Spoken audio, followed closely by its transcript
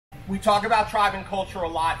We talk about tribe and culture a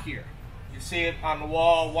lot here. You see it on the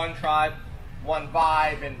wall, one tribe, one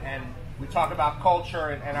vibe, and we talk about culture,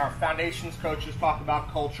 and our foundations coaches talk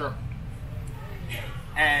about culture.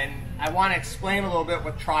 And I want to explain a little bit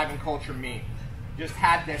what tribe and culture mean. Just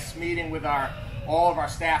had this meeting with all of our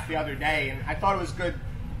staff the other day, and I thought it was good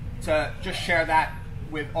to just share that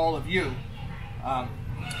with all of you.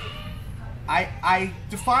 I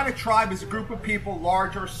define a tribe as a group of people,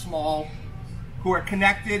 large or small, who are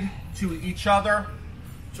connected to each other,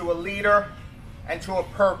 to a leader, and to a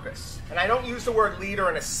purpose. And I don't use the word leader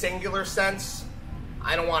in a singular sense.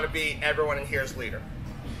 I don't want to be everyone in here's leader.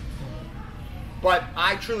 But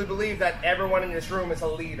I truly believe that everyone in this room is a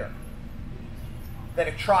leader. That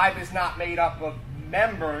a tribe is not made up of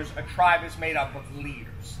members, a tribe is made up of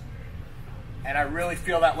leaders. And I really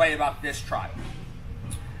feel that way about this tribe.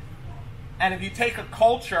 And if you take a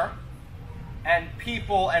culture and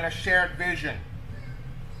people and a shared vision,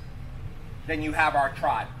 then you have our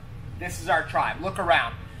tribe. This is our tribe. Look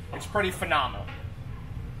around. It's pretty phenomenal.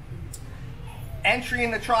 Entry in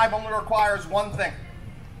the tribe only requires one thing.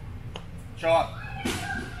 Show up.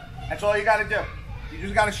 That's all you got to do. You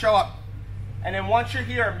just got to show up. And then once you're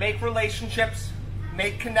here, make relationships,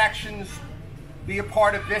 make connections, be a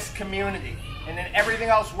part of this community. And then everything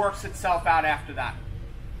else works itself out after that.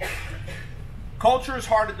 Culture is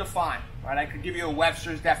hard to define, right? I could give you a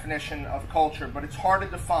Webster's definition of culture, but it's hard to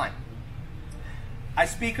define. I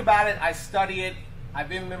speak about it, I study it,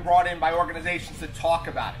 I've even been brought in by organizations to talk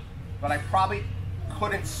about it, but I probably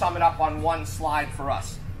couldn't sum it up on one slide for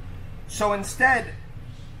us. So instead,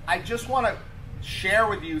 I just want to share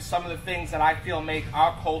with you some of the things that I feel make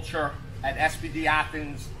our culture at SBG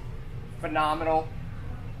Athens phenomenal,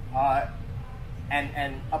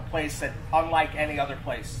 and a place that unlike any other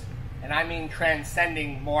place. And I mean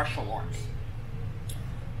transcending martial arts.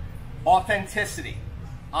 Authenticity,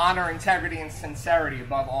 honor, integrity, and sincerity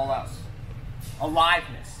above all else.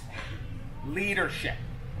 Aliveness, leadership,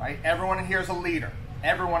 right? Everyone in here is a leader.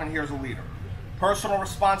 Everyone in here is a leader. Personal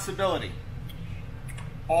responsibility.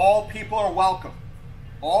 All people are welcome.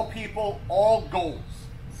 All people, all goals.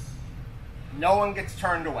 No one gets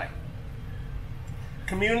turned away.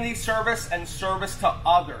 Community service and service to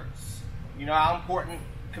others. You know how important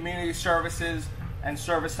community services and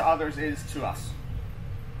service to others is to us.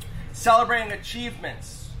 Celebrating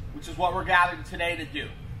achievements, which is what we're gathered today to do.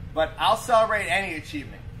 But I'll celebrate any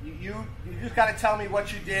achievement. You just got to tell me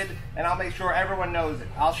what you did, and I'll make sure everyone knows it.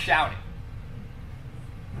 I'll shout it.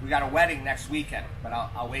 We got a wedding next weekend, but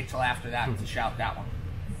I'll wait till after that to shout that one.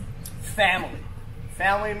 Family.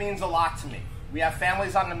 Family means a lot to me. We have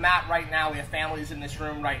families on the mat right now. We have families in this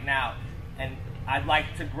room right now. And I'd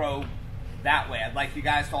like to grow that way. I'd like you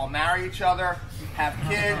guys to all marry each other, have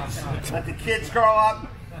kids, let the kids grow up.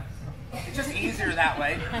 It's just easier that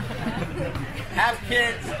way. Have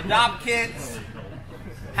kids, adopt kids,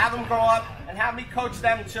 have them grow up, and have me coach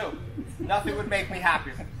them too. Nothing would make me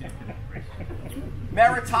happier.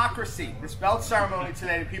 Meritocracy. This belt ceremony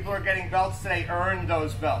today, the people who are getting belts today earned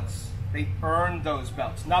those belts. They earned those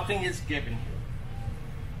belts. Nothing is given here.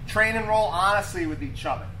 Train and roll honestly with each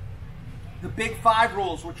other. The big 5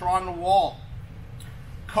 rules, which are on the wall.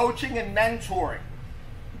 Coaching and mentoring.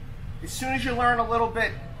 As soon as you learn a little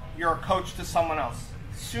bit, you're a coach to someone else.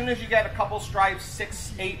 As soon as you get a couple stripes,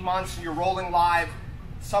 6, 8 months, and you're rolling live,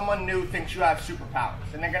 someone new thinks you have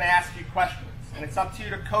superpowers. And they're going to ask you questions. And it's up to you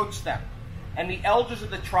to coach them. And the elders of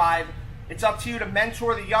the tribe, it's up to you to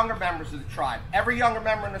mentor the younger members of the tribe. Every younger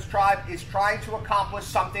member in this tribe is trying to accomplish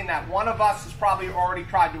something that one of us has probably already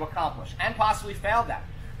tried to accomplish and possibly failed at.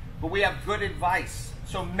 But we have good advice.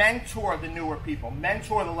 So mentor the newer people,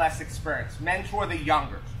 mentor the less experienced, mentor the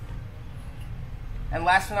youngers. And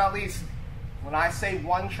last but not least, when I say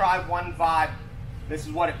one tribe, one vibe, this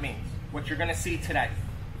is what it means, what you're going to see today.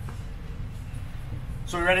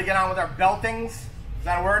 So we ready to get on with our beltings? Is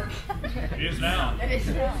that a word? It is now. It is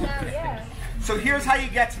now, yeah. So here's how you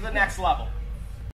get to the next level.